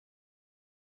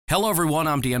Hello, everyone.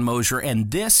 I'm Dan Mosier,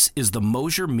 and this is the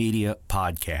Mosier Media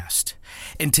Podcast.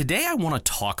 And today I want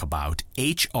to talk about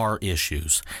HR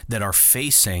issues that are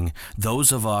facing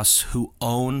those of us who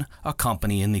own a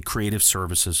company in the creative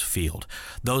services field,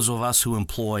 those of us who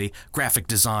employ graphic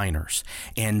designers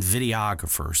and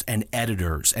videographers and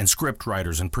editors and script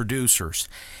writers and producers.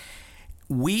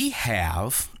 We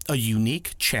have a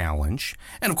unique challenge,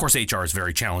 and of course HR is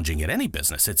very challenging at any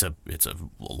business. It's a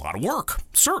lot of work,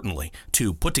 certainly,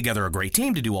 to put together a great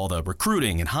team, to do all the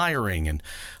recruiting and hiring and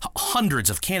hundreds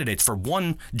of candidates for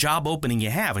one job opening you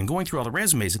have, and going through all the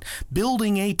resumes. And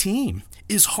building a team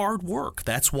is hard work.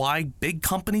 That's why big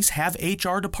companies have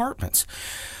HR departments.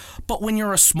 But when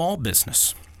you're a small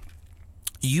business,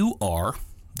 you are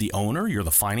the owner, you're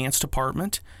the finance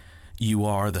department, you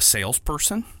are the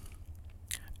salesperson,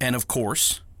 and of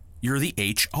course, you're the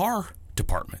HR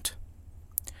department.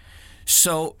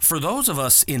 So for those of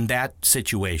us in that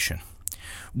situation,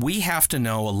 we have to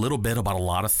know a little bit about a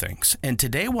lot of things. And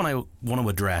today what I want to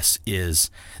address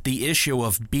is the issue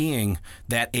of being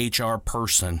that HR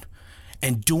person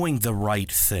and doing the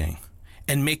right thing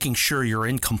and making sure you're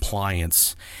in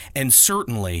compliance. And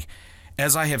certainly,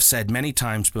 as I have said many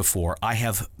times before, I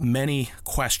have many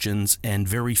questions and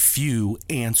very few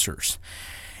answers.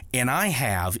 And I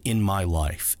have in my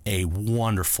life a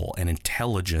wonderful and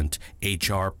intelligent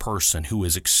HR person who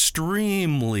is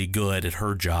extremely good at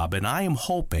her job. And I am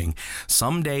hoping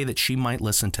someday that she might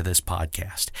listen to this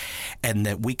podcast and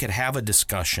that we could have a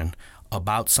discussion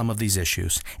about some of these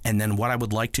issues. And then what I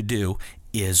would like to do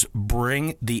is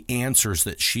bring the answers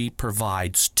that she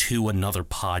provides to another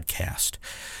podcast.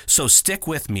 So stick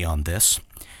with me on this.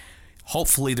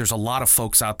 Hopefully there's a lot of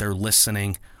folks out there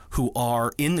listening who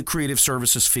are in the creative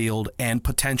services field, and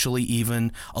potentially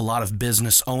even a lot of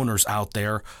business owners out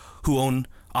there who own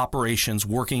operations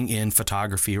working in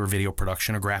photography or video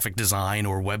production or graphic design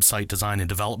or website design and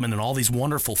development and all these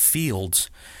wonderful fields.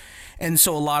 And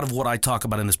so a lot of what I talk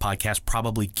about in this podcast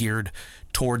probably geared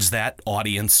towards that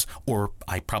audience, or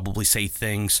I probably say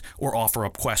things or offer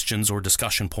up questions or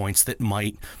discussion points that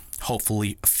might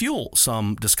hopefully fuel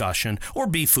some discussion or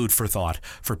be food for thought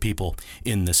for people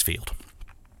in this field.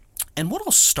 And what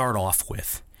I'll start off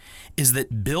with is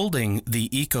that building the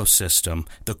ecosystem,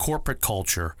 the corporate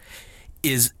culture,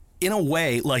 is in a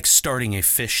way like starting a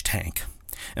fish tank.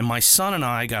 And my son and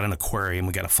I got an aquarium.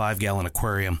 We got a 5-gallon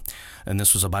aquarium, and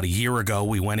this was about a year ago.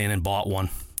 We went in and bought one.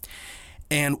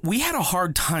 And we had a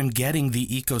hard time getting the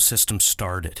ecosystem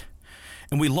started.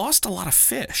 And we lost a lot of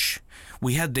fish.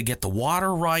 We had to get the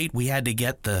water right. We had to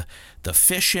get the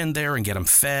fish in there and get them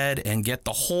fed and get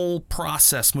the whole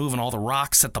process moving, all the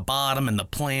rocks at the bottom and the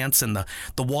plants and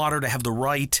the water to have the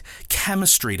right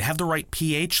chemistry, to have the right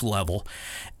pH level.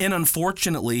 And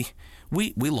unfortunately,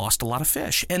 we lost a lot of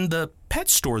fish. And the pet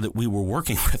store that we were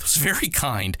working with was very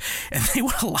kind, and they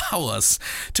would allow us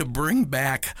to bring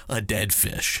back a dead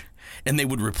fish, and they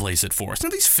would replace it for us. Now,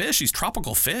 these fish, these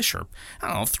tropical fish are, I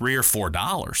don't know, $3 or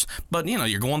 $4. But,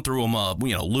 you're going through them,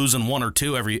 losing one or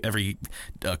two every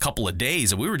couple of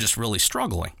days. And we were just really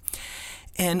struggling.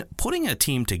 And putting a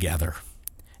team together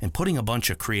and putting a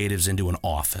bunch of creatives into an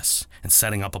office and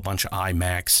setting up a bunch of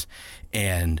iMacs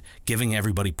and giving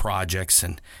everybody projects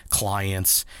and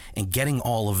clients and getting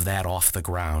all of that off the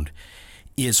ground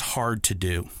is hard to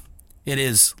do. It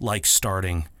is like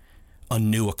starting a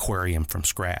new aquarium from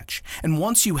scratch. And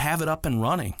once you have it up and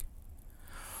running,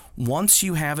 once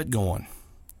you have it going,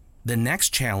 the next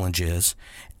challenge is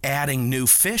adding new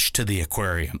fish to the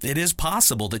aquarium. It is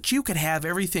possible that you could have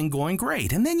everything going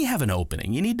great, and then you have an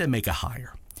opening. You need to make a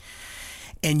hire.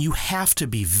 And you have to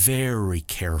be very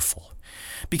careful,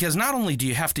 because not only do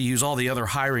you have to use all the other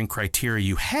hiring criteria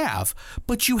you have,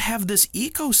 but you have this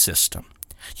ecosystem.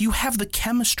 You have the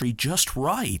chemistry just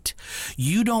right.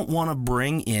 You don't want to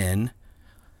bring in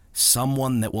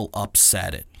someone that will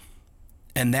upset it.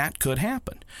 And that could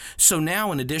happen. So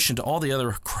now, in addition to all the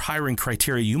other hiring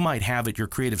criteria you might have at your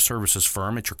creative services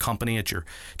firm, at your company, at your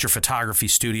photography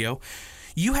studio,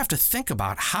 you have to think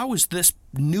about, how is this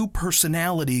new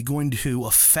personality going to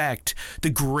affect the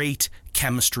great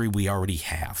chemistry we already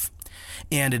have?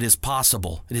 And it is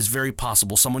possible, it is very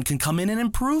possible, someone can come in and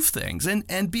improve things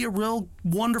and be a real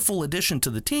wonderful addition to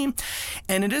the team.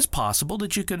 And it is possible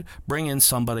that you could bring in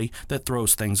somebody that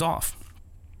throws things off.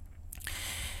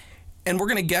 And we're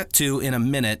going to get to, in a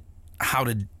minute, how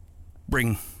to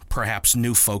bring perhaps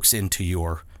new folks into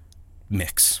your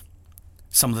mix.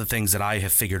 some of the things that I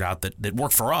have figured out that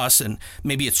work for us, and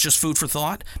maybe it's just food for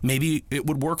thought. Maybe it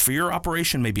would work for your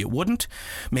operation. Maybe it wouldn't.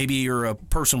 Maybe you're a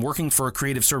person working for a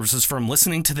creative services firm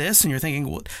listening to this, and you're thinking,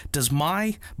 well, does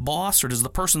my boss or does the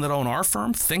person that owns our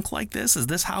firm think like this? Is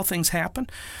this how things happen?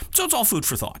 So it's all food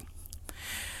for thought.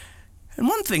 And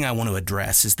one thing I want to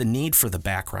address is the need for the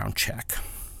background check,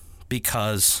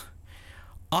 because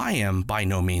I am by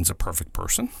no means a perfect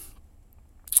person.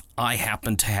 I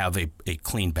happen to have a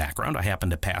clean background. I happen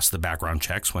to pass the background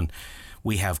checks when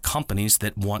we have companies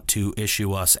that want to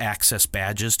issue us access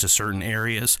badges to certain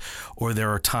areas, or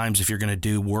there are times if you're going to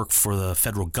do work for the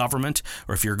federal government,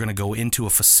 or if you're going to go into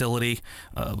a facility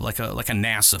like a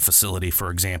NASA facility, for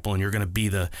example, and you're going to be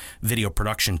the video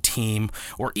production team,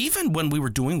 or even when we were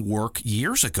doing work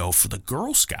years ago for the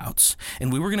Girl Scouts,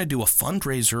 and we were going to do a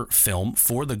fundraiser film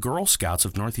for the Girl Scouts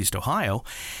of Northeast Ohio,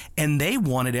 and they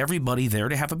wanted everybody there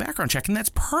to have a background check, and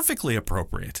that's perfectly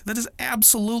appropriate. That is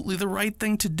absolutely the right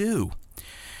thing to do.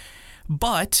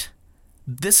 But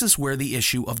this is where the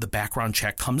issue of the background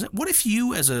check comes in. What if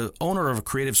you, as an owner of a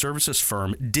creative services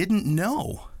firm, didn't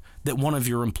know that one of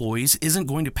your employees isn't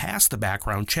going to pass the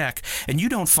background check, and you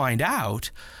don't find out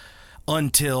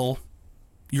until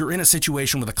you're in a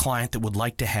situation with a client that would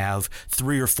like to have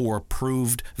 3 or 4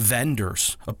 approved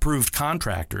vendors, approved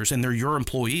contractors, and they're your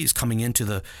employees coming into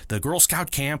the Girl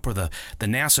Scout camp or the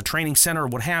NASA training center or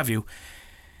what have you,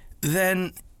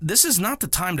 then this is not the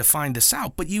time to find this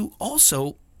out. But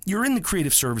you're in the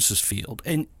creative services field,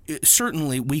 and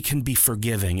certainly we can be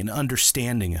forgiving and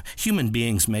understanding. Human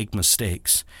beings make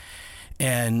mistakes.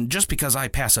 And just because I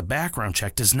pass a background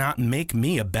check does not make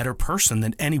me a better person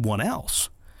than anyone else.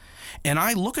 And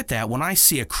I look at that when I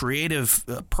see a creative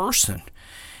person,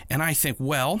 and I think,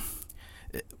 well,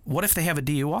 what if they have a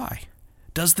DUI?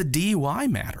 Does the DUI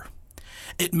matter?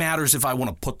 It matters if I want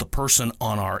to put the person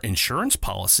on our insurance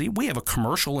policy. We have a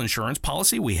commercial insurance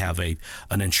policy. We have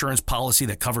an insurance policy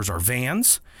that covers our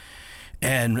vans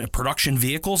and production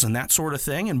vehicles and that sort of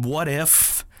thing. And what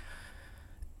if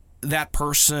that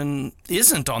person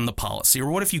isn't on the policy?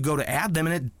 Or what if you go to add them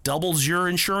and it doubles your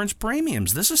insurance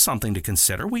premiums? This is something to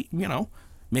consider.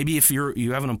 Maybe if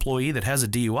you have an employee that has a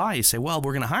DUI, you say, well,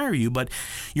 we're going to hire you, but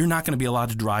you're not going to be allowed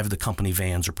to drive the company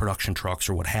vans or production trucks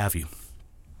or what have you.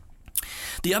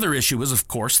 The other issue is, of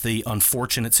course, the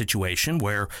unfortunate situation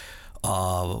where,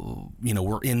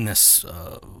 we're in this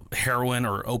heroin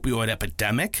or opioid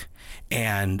epidemic,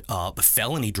 and the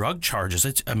felony drug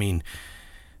charges.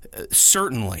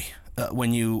 Certainly,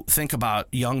 when you think about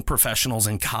young professionals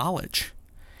in college,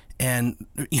 and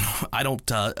I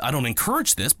don't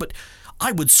encourage this, but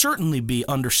I would certainly be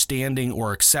understanding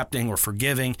or accepting or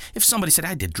forgiving if somebody said,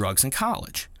 I did drugs in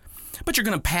college. But you're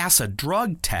going to pass a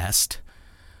drug test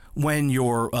when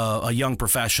you're a young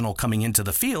professional coming into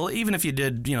the field, even if you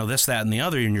did, this, that, and the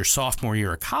other in your sophomore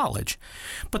year of college.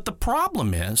 But the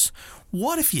problem is,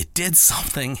 what if you did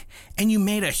something and you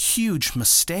made a huge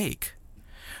mistake?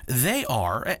 They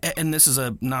are, and this is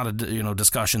not a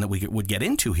discussion that we would get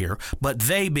into here, but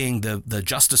they, being the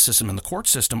justice system and the court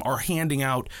system, are handing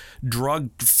out drug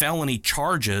felony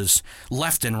charges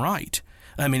left and right.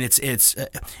 I mean, it's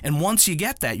and once you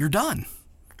get that, you're done.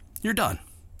 You're done.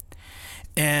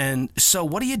 And so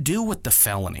what do you do with the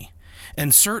felony?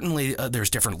 And certainly there's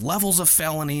different levels of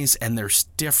felonies, and there's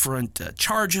different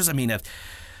charges.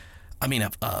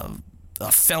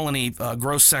 A felony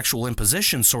gross sexual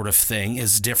imposition sort of thing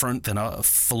is different than a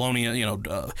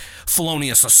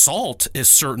felonious assault is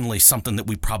certainly something that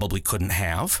we probably couldn't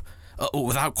have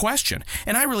without question.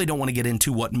 And I really don't want to get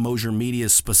into what Mosier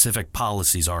Media's specific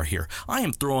policies are here. I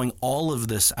am throwing all of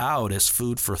this out as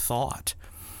food for thought.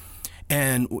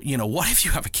 And, what if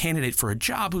you have a candidate for a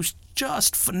job who's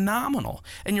just phenomenal,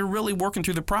 and you're really working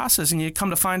through the process, and you come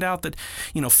to find out that,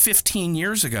 15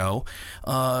 years ago,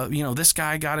 this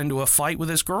guy got into a fight with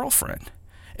his girlfriend,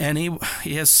 and he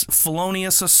has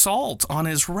felonious assault on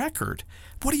his record.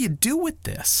 What do you do with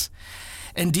this?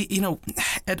 And,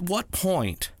 at what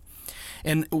point?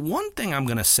 And one thing I'm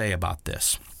going to say about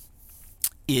this,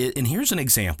 and here's an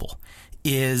example,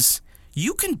 is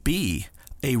you can be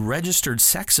a registered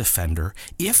sex offender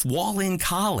if, while in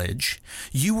college,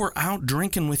 you were out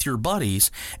drinking with your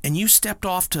buddies and you stepped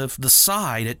off to the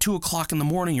side at 2 o'clock in the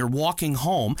morning. You're walking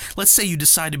home. Let's say you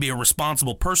decide to be a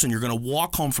responsible person. You're going to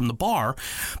walk home from the bar,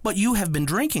 but you have been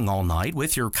drinking all night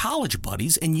with your college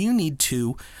buddies, and you need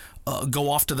to go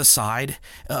off to the side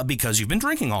because you've been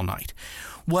drinking all night.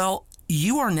 Well,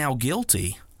 you are now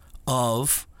guilty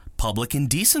of public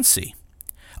indecency.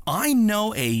 I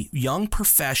know a young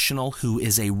professional who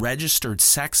is a registered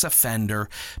sex offender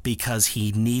because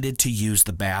he needed to use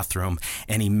the bathroom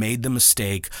and he made the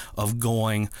mistake of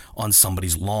going on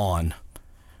somebody's lawn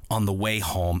on the way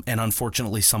home, and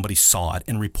unfortunately somebody saw it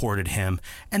and reported him,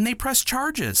 and they pressed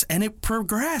charges, and it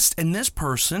progressed. And this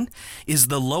person is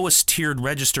the lowest tiered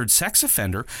registered sex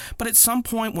offender, but at some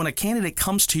point when a candidate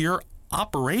comes to your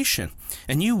operation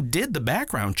and you did the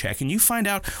background check and you find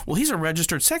out, well, he's a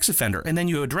registered sex offender, and then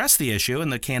you address the issue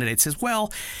and the candidate says,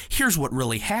 well, here's what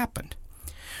really happened.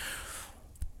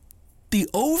 The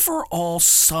overall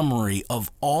summary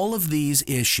of all of these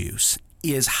issues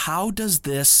is, how does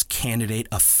this candidate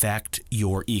affect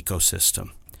your ecosystem?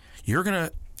 You're going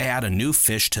to add a new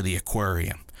fish to the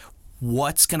aquarium.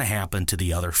 What's going to happen to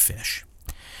the other fish?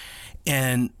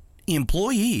 And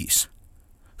employees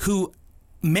who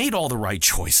made all the right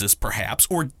choices, perhaps,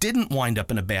 or didn't wind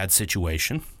up in a bad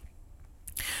situation,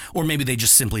 or maybe they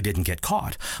just simply didn't get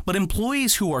caught. But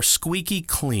employees who are squeaky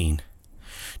clean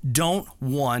don't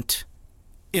want,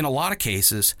 in a lot of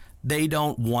cases, they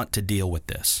don't want to deal with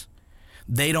this.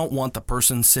 They don't want the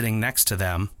person sitting next to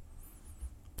them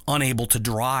unable to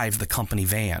drive the company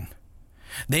van.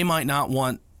 They might not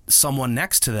want someone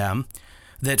next to them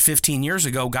that 15 years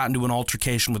ago got into an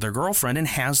altercation with their girlfriend and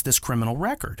has this criminal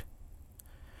record.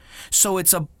 So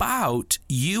it's about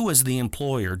you as the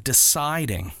employer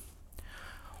deciding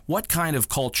what kind of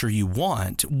culture you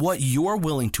want, what you're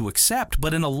willing to accept.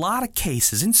 But in a lot of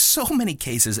cases, in so many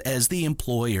cases, as the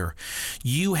employer,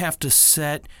 you have to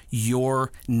set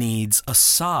your needs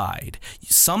aside.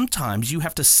 Sometimes you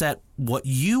have to set what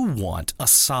you want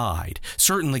aside.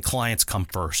 Certainly clients come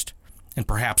first, and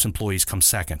perhaps employees come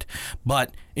second.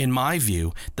 But in my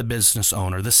view, the business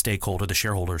owner, the stakeholder, the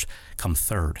shareholders come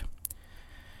third.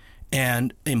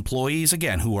 And employees,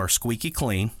 again, who are squeaky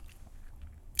clean,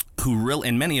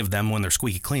 and many of them, when they're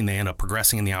squeaky clean, they end up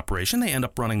progressing in the operation. They end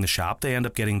up running the shop. They end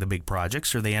up getting the big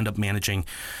projects, or they end up managing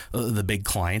the big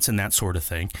clients and that sort of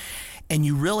thing. And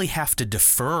you really have to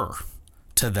defer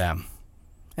to them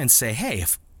and say, hey,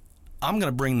 if I'm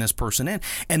going to bring this person in.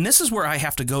 And this is where I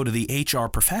have to go to the HR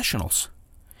professionals.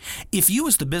 If you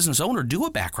as the business owner do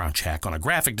a background check on a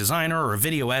graphic designer or a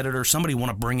video editor, somebody you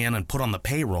want to bring in and put on the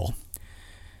payroll,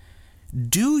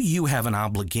 do you have an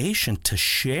obligation to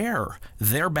share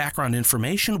their background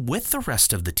information with the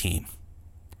rest of the team?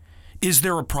 Is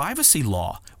there a privacy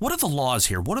law? What are the laws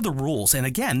here? What are the rules? And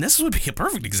again, this would be a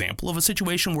perfect example of a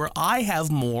situation where I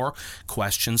have more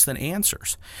questions than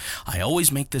answers. I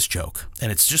always make this joke,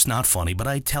 and it's just not funny, but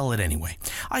I tell it anyway.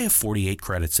 I have 48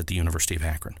 credits at the University of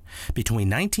Akron. Between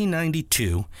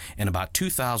 1992 and about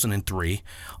 2003,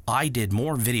 I did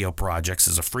more video projects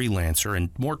as a freelancer and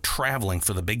more traveling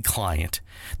for the big client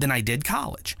than I did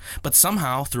college. But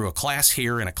somehow, through a class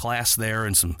here and a class there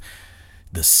and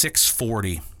the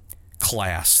 640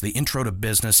 class, the Intro to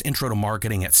Business, Intro to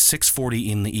Marketing at 6:40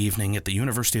 in the evening at the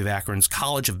University of Akron's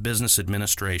College of Business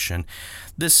Administration.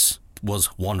 This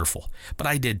was wonderful. But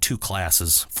I did 4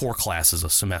 classes a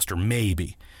semester,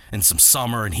 maybe, and some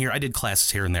summer, and here I did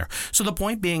classes here and there. So the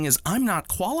point being is I'm not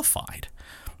qualified,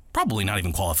 probably not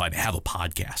even qualified to have a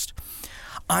podcast.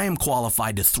 I am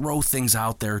qualified to throw things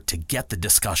out there to get the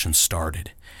discussion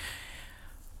started.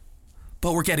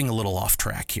 But we're getting a little off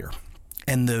track here.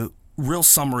 And the real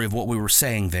summary of what we were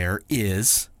saying there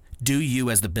is, do you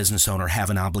as the business owner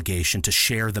have an obligation to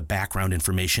share the background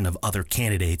information of other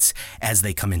candidates as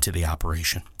they come into the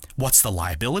operation? What's the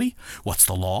liability? What's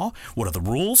the law? What are the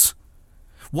rules?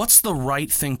 What's the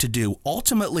right thing to do?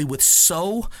 Ultimately, with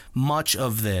so much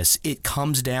of this, it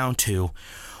comes down to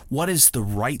what is the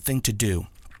right thing to do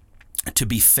to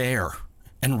be fair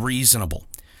and reasonable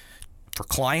for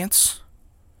clients,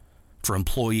 for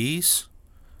employees,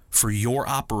 for your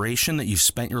operation that you've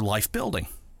spent your life building.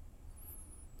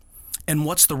 And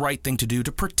what's the right thing to do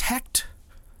to protect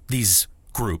these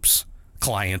groups,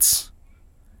 clients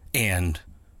and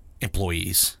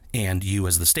employees, and you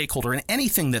as the stakeholder, and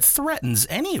anything that threatens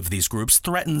any of these groups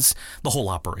threatens the whole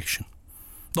operation.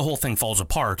 The whole thing falls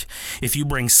apart if you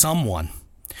bring someone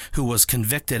who was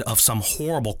convicted of some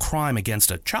horrible crime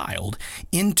against a child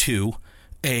into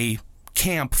a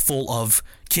camp full of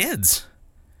kids.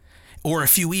 Or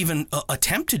if you even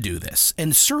attempt to do this.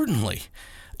 And certainly,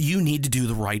 you need to do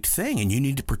the right thing and you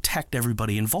need to protect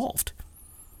everybody involved.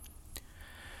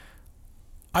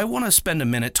 I want to spend a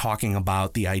minute talking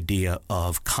about the idea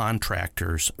of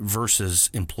contractors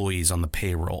versus employees on the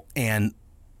payroll. And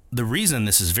the reason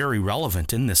this is very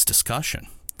relevant in this discussion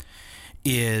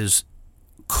is,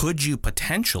 could you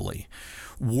potentially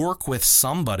work with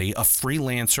somebody, a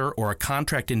freelancer or a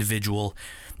contract individual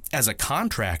as a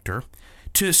contractor,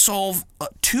 to solve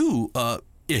 2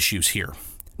 issues here.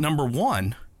 Number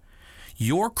one,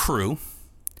 your crew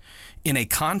in a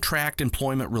contract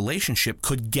employment relationship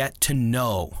could get to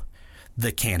know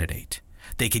the candidate.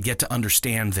 They could get to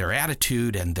understand their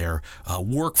attitude and their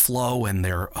workflow and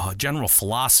their general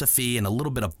philosophy and a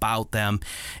little bit about them.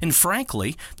 And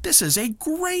frankly, this is a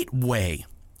great way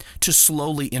to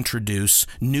slowly introduce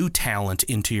new talent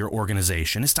into your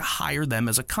organization, is to hire them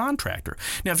as a contractor.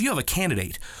 Now, if you have a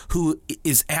candidate who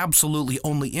is absolutely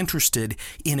only interested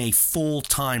in a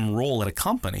full-time role at a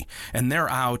company, and they're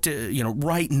out,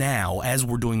 right now, as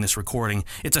we're doing this recording,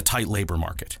 it's a tight labor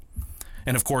market.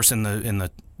 And of course, in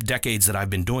the decades that I've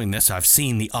been doing this, I've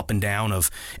seen the up and down of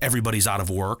everybody's out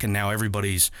of work, and now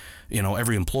everybody's,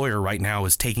 every employer right now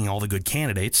is taking all the good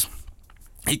candidates.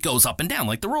 It goes up and down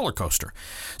like the roller coaster.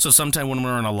 So sometimes when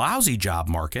we're in a lousy job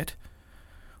market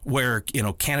where,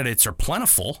 candidates are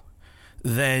plentiful,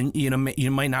 then, you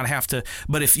might not have to.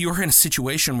 But if you're in a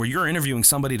situation where you're interviewing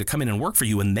somebody to come in and work for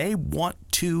you and they want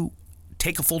to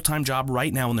take a full-time job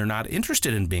right now and they're not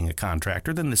interested in being a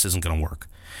contractor, then this isn't going to work.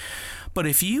 But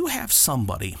if you have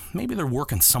somebody, maybe they're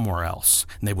working somewhere else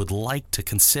and they would like to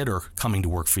consider coming to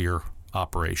work for your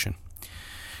operation,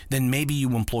 then maybe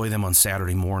you employ them on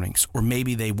Saturday mornings, or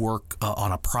maybe they work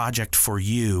on a project for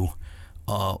you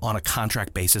on a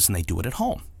contract basis and they do it at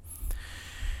home.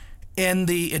 And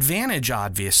the advantage,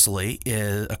 obviously,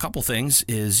 is a couple things.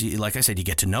 Is, like I said, you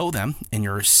get to know them and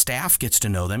your staff gets to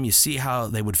know them. You see how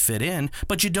they would fit in,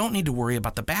 but you don't need to worry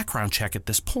about the background check at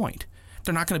this point.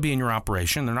 They're not going to be in your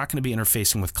operation. They're not going to be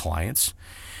interfacing with clients.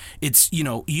 It's,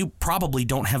 you probably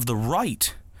don't have the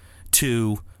right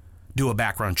to do a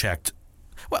background check.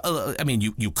 Well,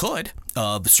 you could.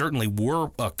 Certainly we're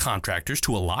contractors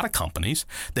to a lot of companies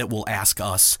that will ask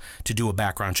us to do a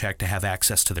background check to have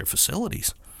access to their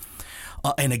facilities.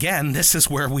 And again, this is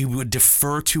where we would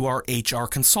defer to our HR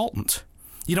consultant.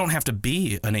 You don't have to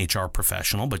be an HR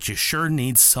professional, but you sure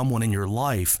need someone in your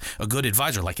life, a good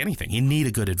advisor. Like anything, you need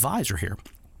a good advisor here.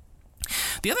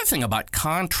 The other thing about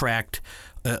contract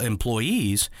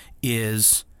employees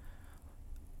is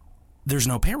there's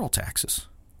no payroll taxes.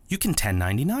 You can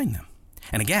 1099 them.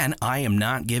 And again, I am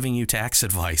not giving you tax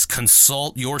advice.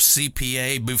 Consult your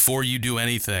CPA before you do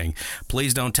anything.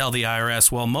 Please don't tell the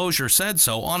IRS, well, Mosier said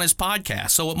so on his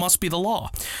podcast, so it must be the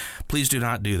law. Please do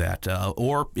not do that.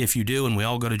 Or if you do and we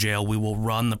all go to jail, we will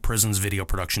run the prison's video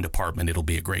production department. It'll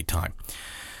be a great time.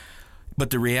 But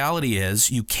the reality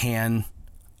is you can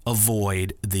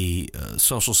avoid the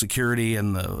Social Security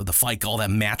and the FICA, all that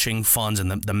matching funds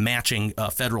and the matching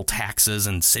federal taxes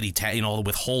and city all the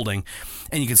withholding,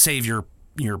 and you can save your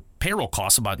payroll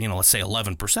costs about, let's say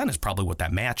 11% is probably what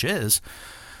that match is,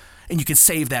 and you can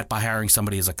save that by hiring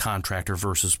somebody as a contractor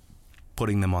versus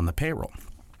putting them on the payroll.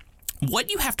 What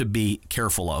you have to be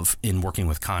careful of in working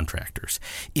with contractors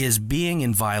is being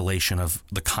in violation of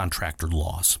the contractor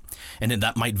laws, and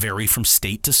that might vary from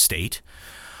state to state.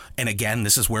 And again,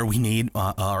 this is where we need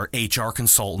our HR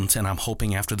consultant, and I'm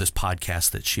hoping after this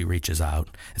podcast that she reaches out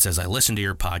and says, I listened to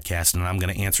your podcast and I'm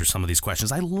going to answer some of these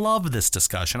questions. I love this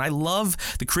discussion. I love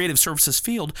the creative services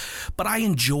field, but I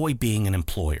enjoy being an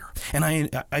employer. And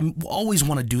I always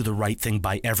want to do the right thing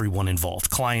by everyone involved,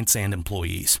 clients and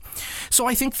employees. So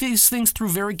I think these things through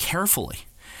very carefully.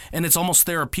 And it's almost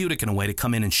therapeutic in a way to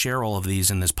come in and share all of these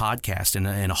in this podcast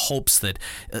in hopes that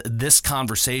this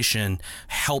conversation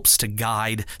helps to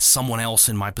guide someone else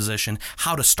in my position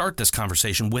how to start this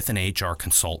conversation with an HR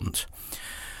consultant.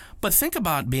 But think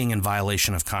about being in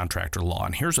violation of contractor law,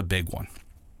 and here's a big one.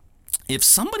 If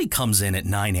somebody comes in at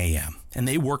 9 a.m. and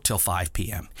they work till 5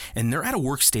 p.m. and they're at a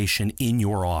workstation in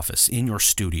your office, in your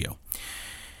studio,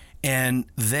 and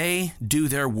they do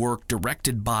their work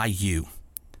directed by you,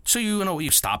 so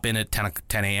you stop in at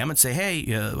 10 a.m. and say, hey,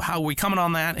 how are we coming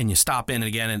on that? And you stop in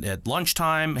again at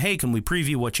lunchtime. Hey, can we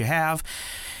preview what you have?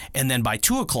 And then by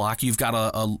 2 o'clock, you've got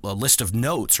a list of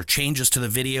notes or changes to the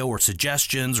video or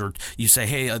suggestions, or you say,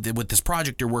 hey, with this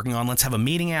project you're working on, let's have a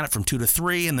meeting at it from 2 to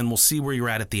 3, and then we'll see where you're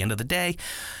at the end of the day.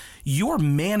 You're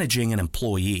managing an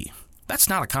employee. That's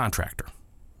not a contractor.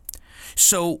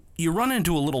 So you run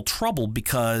into a little trouble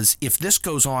because if this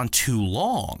goes on too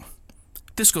long,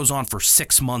 this goes on for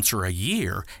 6 months or a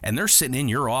year, and they're sitting in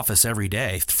your office every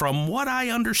day. From what I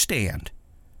understand,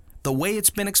 the way it's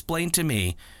been explained to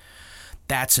me,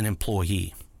 that's an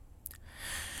employee.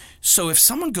 So if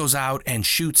someone goes out and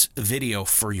shoots video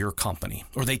for your company,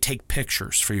 or they take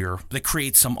pictures they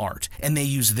create some art, and they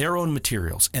use their own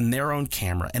materials and their own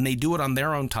camera, and they do it on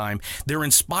their own time, they're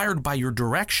inspired by your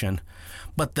direction,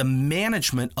 but the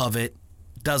management of it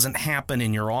doesn't happen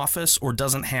in your office or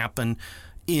doesn't happen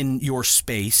in your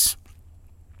space,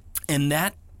 and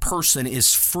that person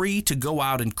is free to go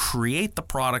out and create the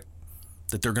product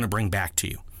that they're going to bring back to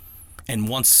you. And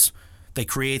once they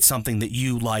create something that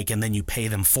you like and then you pay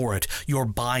them for it, you're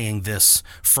buying this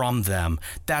from them.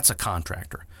 That's a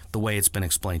contractor, the way it's been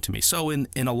explained to me. So in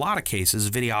a lot of cases,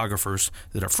 videographers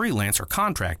that are freelance are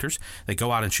contractors. They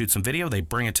go out and shoot some video. They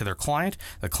bring it to their client.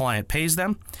 The client pays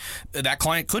them. That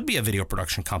client could be a video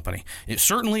production company.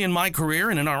 Certainly in my career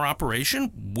and in our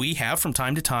operation, we have from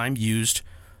time to time used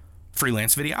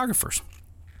freelance videographers.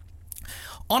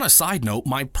 On a side note,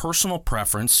 my personal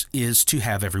preference is to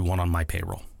have everyone on my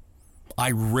payroll.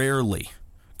 I rarely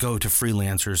go to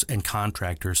freelancers and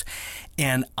contractors,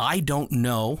 and I don't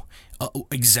know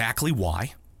exactly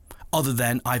why, other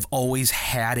than I've always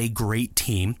had a great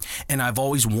team, and I've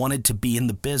always wanted to be in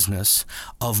the business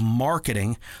of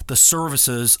marketing the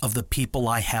services of the people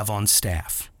I have on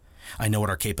staff. I know what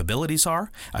our capabilities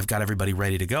are. I've got everybody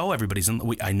ready to go.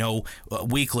 I know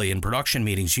weekly in production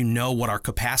meetings, you know what our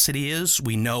capacity is.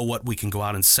 We know what we can go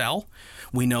out and sell.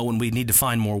 We know when we need to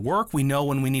find more work. We know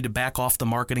when we need to back off the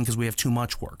marketing because we have too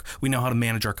much work. We know how to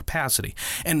manage our capacity.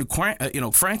 And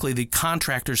frankly, the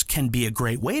contractors can be a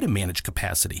great way to manage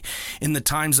capacity. In the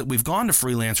times that we've gone to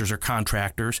freelancers or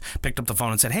contractors, picked up the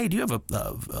phone and said, "Hey, do you have a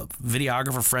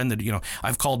videographer friend that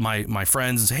I've called my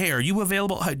friends and say, hey, are you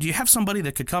available? Do you have somebody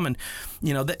that could come and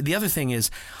the other thing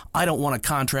is, I don't want a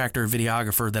contractor or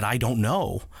videographer that I don't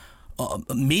know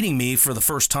meeting me for the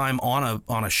first time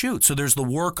on a shoot. So there's the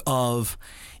work of,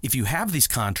 if you have these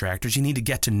contractors, you need to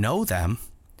get to know them,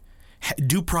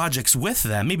 do projects with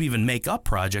them, maybe even make up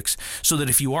projects, so that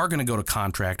if you are going to go to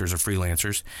contractors or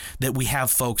freelancers, that we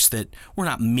have folks that we're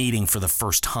not meeting for the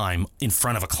first time in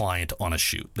front of a client on a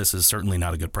shoot. This is certainly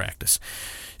not a good practice.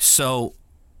 So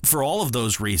for all of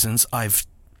those reasons, I've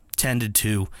tended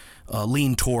to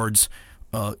lean towards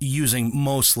using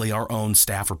mostly our own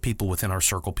staff or people within our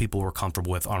circle, people we're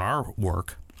comfortable with on our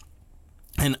work.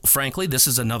 And frankly, this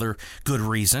is another good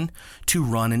reason to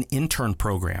run an intern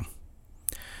program.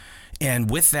 And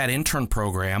with that intern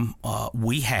program,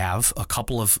 we have a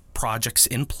couple of projects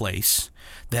in place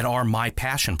that are my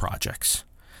passion projects.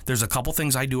 There's a couple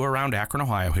things I do around Akron,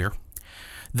 Ohio here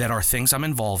that are things I'm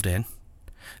involved in,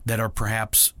 that are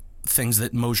perhaps things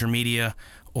that Mosier Media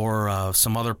or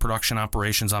some other production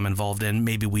operations I'm involved in.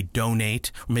 Maybe we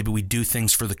donate, or maybe we do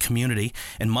things for the community,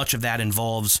 and much of that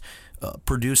involves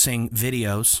producing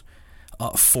videos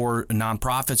for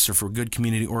nonprofits or for good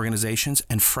community organizations.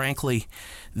 And frankly,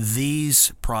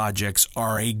 these projects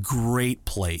are a great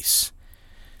place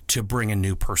to bring a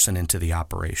new person into the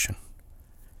operation.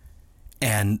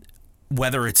 And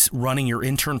whether it's running your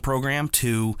intern program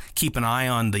to keep an eye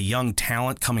on the young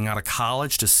talent coming out of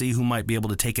college to see who might be able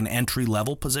to take an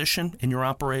entry-level position in your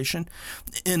operation,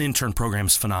 an intern program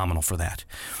is phenomenal for that.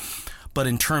 But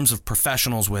in terms of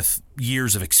professionals with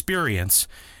years of experience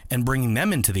and bringing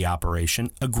them into the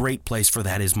operation, a great place for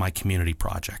that is my community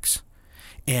projects.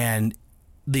 And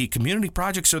the community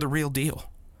projects are the real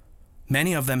deal.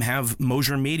 Many of them have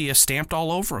Mosier Media stamped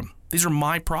all over them. These are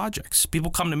my projects.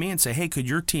 People come to me and say, hey, could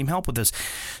your team help with this?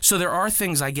 So there are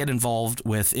things I get involved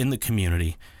with in the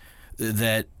community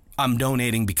that I'm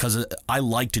donating because I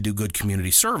like to do good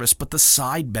community service. But the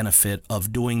side benefit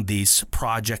of doing these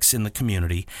projects in the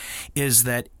community is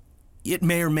that it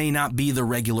may or may not be the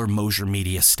regular Mosier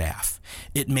Media staff.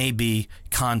 It may be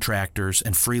contractors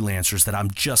and freelancers that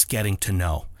I'm just getting to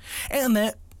know. And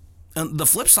the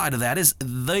flip side of that is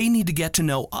they need to get to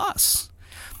know us.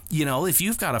 If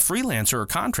you've got a freelancer or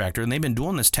contractor and they've been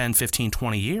doing this 10, 15,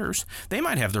 20 years, they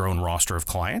might have their own roster of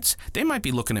clients. They might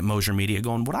be looking at Mosier Media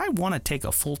going, would I want to take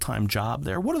a full-time job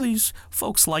there? What do these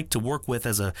folks like to work with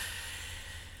as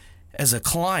a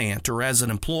client or as an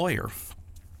employer?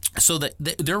 So that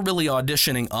they're really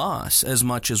auditioning us as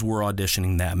much as we're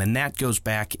auditioning them. And that goes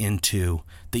back into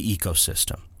the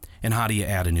ecosystem. And how do you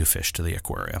add a new fish to the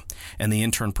aquarium? And the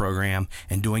intern program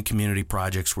and doing community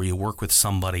projects where you work with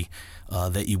somebody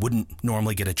that you wouldn't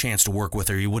normally get a chance to work with,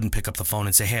 or you wouldn't pick up the phone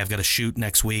and say, hey, I've got a shoot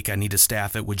next week. I need to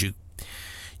staff it.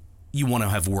 You want to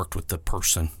have worked with the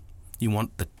person. You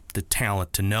want the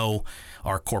talent to know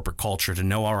our corporate culture, to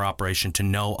know our operation, to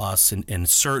know us, and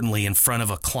certainly in front of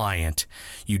a client,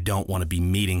 you don't want to be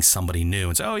meeting somebody new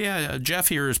and say, oh yeah, Jeff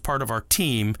here is part of our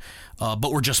team,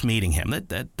 but we're just meeting him.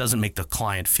 That doesn't make the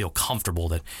client feel comfortable.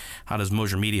 That how does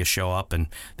Mosier Media show up and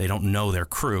they don't know their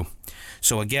crew?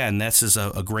 So again, this is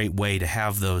a great way to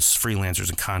have those freelancers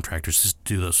and contractors just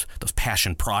do those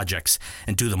passion projects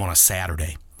and do them on a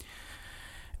Saturday.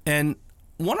 And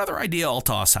one other idea I'll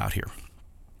toss out here.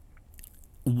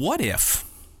 What if,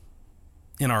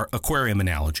 in our aquarium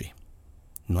analogy,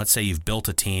 And let's say you've built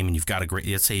a team and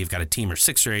let's say you've got a team of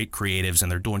 6 or 8 creatives and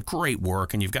they're doing great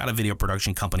work and you've got a video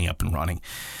production company up and running.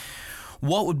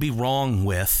 What would be wrong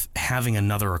with having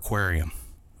another aquarium?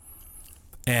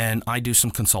 And I do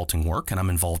some consulting work and I'm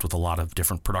involved with a lot of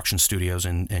different production studios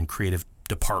and creative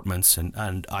departments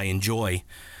and I enjoy,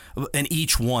 and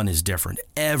each one is different.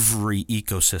 Every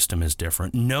ecosystem is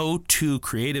different. No 2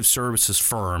 creative services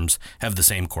firms have the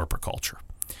same corporate culture.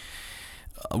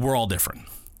 We're all different.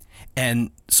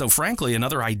 And so frankly,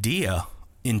 another idea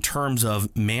in terms of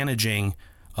managing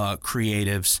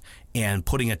creatives and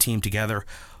putting a team together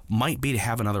might be to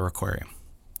have another aquarium.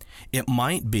 It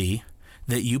might be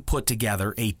that you put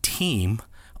together a team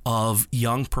of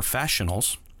young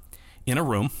professionals in a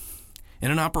room,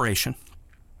 in an operation,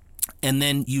 and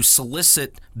then you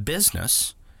solicit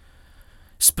business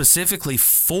specifically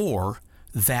for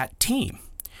that team.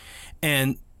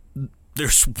 And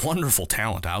there's wonderful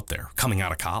talent out there coming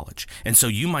out of college. And so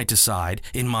you might decide,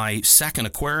 in my second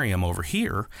aquarium over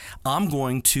here, I'm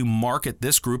going to market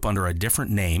this group under a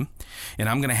different name, and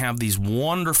I'm going to have these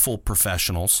wonderful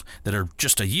professionals that are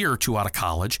just a year or 2 out of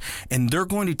college, and they're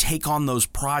going to take on those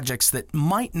projects that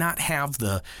might not have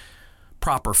the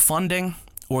proper funding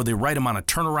or the right amount of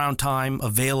turnaround time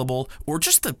available, or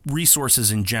just the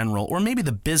resources in general, or maybe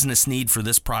the business need for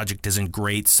this project isn't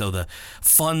great, so the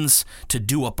funds to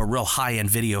do up a real high-end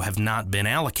video have not been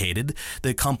allocated.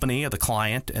 The company or the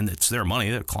client, and it's their money,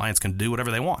 the clients can do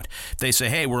whatever they want. If they say,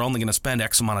 hey, we're only going to spend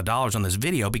X amount of dollars on this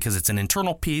video because it's an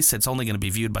internal piece, it's only going to be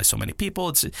viewed by so many people,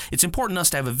 it's important to us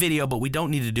to have a video, but we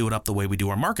don't need to do it up the way we do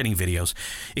our marketing videos.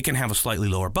 It can have a slightly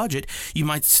lower budget. You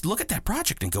might look at that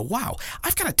project and go, wow,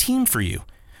 I've got a team for you.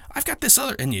 I've got this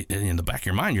other, and in the back of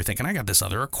your mind, you're thinking, I got this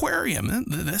other aquarium.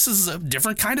 This is a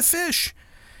different kind of fish.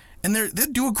 And they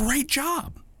do a great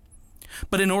job.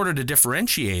 But in order to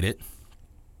differentiate it,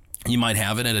 you might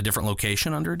have it at a different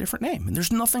location under a different name. And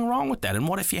there's nothing wrong with that. And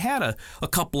what if you had a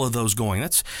couple of those going?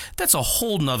 That's a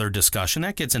whole nother discussion.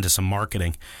 That gets into some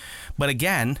marketing. But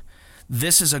again,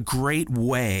 this is a great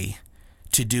way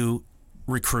to do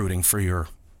recruiting for your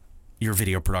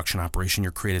video production operation,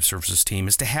 your creative services team,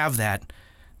 is to have that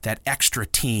extra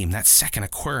team, that second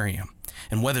aquarium.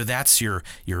 And whether that's your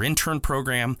intern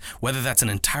program, whether that's an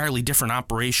entirely different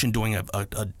operation doing a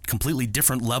completely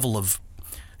different level of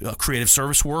creative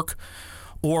service work,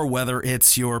 or whether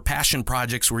it's your passion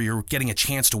projects where you're getting a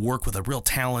chance to work with a real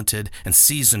talented and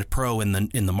seasoned pro in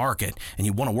the market, and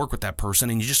you want to work with that person,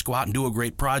 and you just go out and do a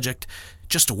great project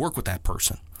just to work with that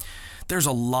person. There's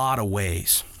a lot of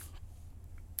ways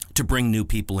to bring new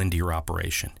people into your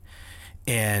operation.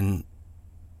 And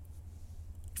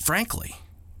frankly,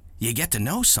 you get to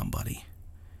know somebody.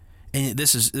 And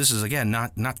this is again,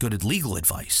 not good legal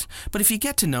advice. But if you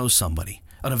get to know somebody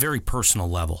on a very personal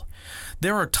level,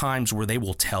 there are times where they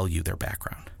will tell you their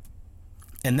background.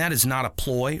 And that is not a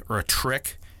ploy or a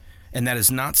trick. And that is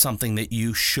not something that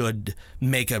you should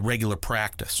make a regular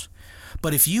practice.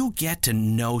 But if you get to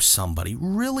know somebody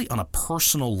really on a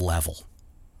personal level,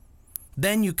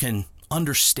 then you can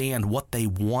understand what they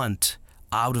want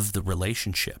out of the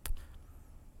relationship.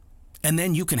 And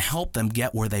then you can help them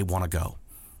get where they want to go,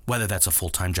 whether that's a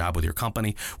full-time job with your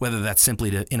company, whether that's simply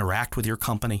to interact with your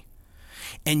company.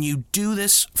 And you do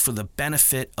this for the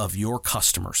benefit of your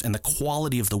customers and the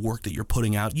quality of the work that you're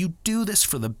putting out. You do this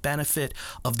for the benefit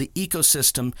of the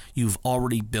ecosystem you've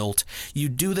already built. You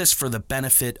do this for the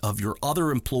benefit of your other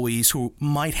employees who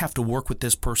might have to work with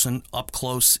this person up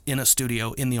close in a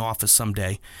studio, in the office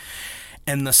someday.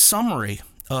 And the summary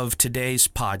of today's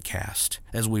podcast,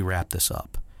 as we wrap this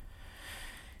up,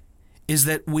 is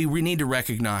that we need to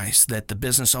recognize that the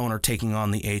business owner taking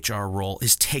on the HR role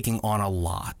is taking on a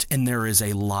lot, and there is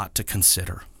a lot to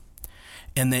consider.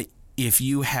 And that if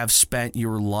you have spent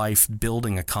your life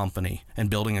building a company and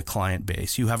building a client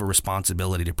base, you have a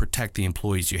responsibility to protect the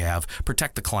employees you have,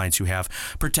 protect the clients you have,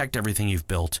 protect everything you've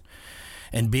built,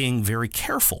 and being very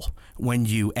careful when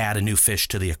you add a new fish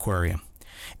to the aquarium.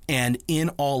 And in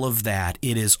all of that,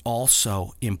 it is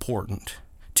also important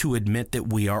to admit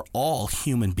that we are all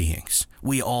human beings.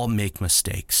 We all make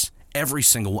mistakes. Every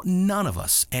single one. None of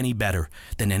us any better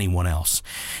than anyone else.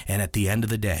 And at the end of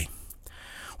the day,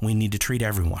 we need to treat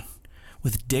everyone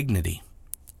with dignity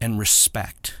and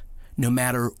respect, no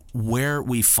matter where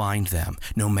we find them,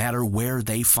 no matter where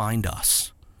they find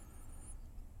us.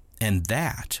 And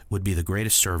that would be the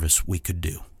greatest service we could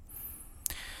do.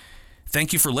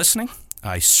 Thank you for listening.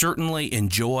 I certainly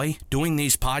enjoy doing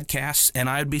these podcasts, and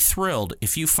I'd be thrilled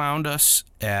if you found us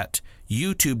at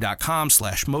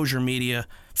youtube.com/Mosier Media,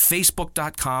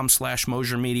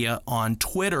 facebook.com/Mosier Media, on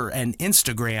Twitter and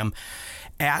Instagram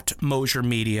 @Mosier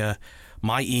Media.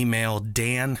 My email,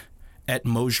 Dan at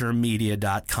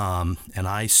MosierMedia.com, and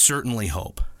I certainly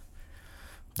hope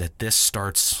that this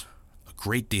starts a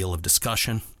great deal of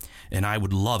discussion, and I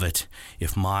would love it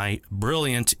if my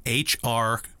brilliant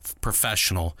HR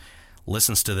professional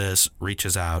listens to this,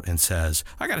 reaches out, and says,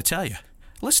 I got to tell you,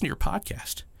 listen to your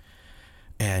podcast,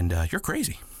 and you're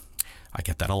crazy. I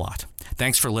get that a lot.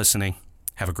 Thanks for listening.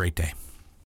 Have a great day.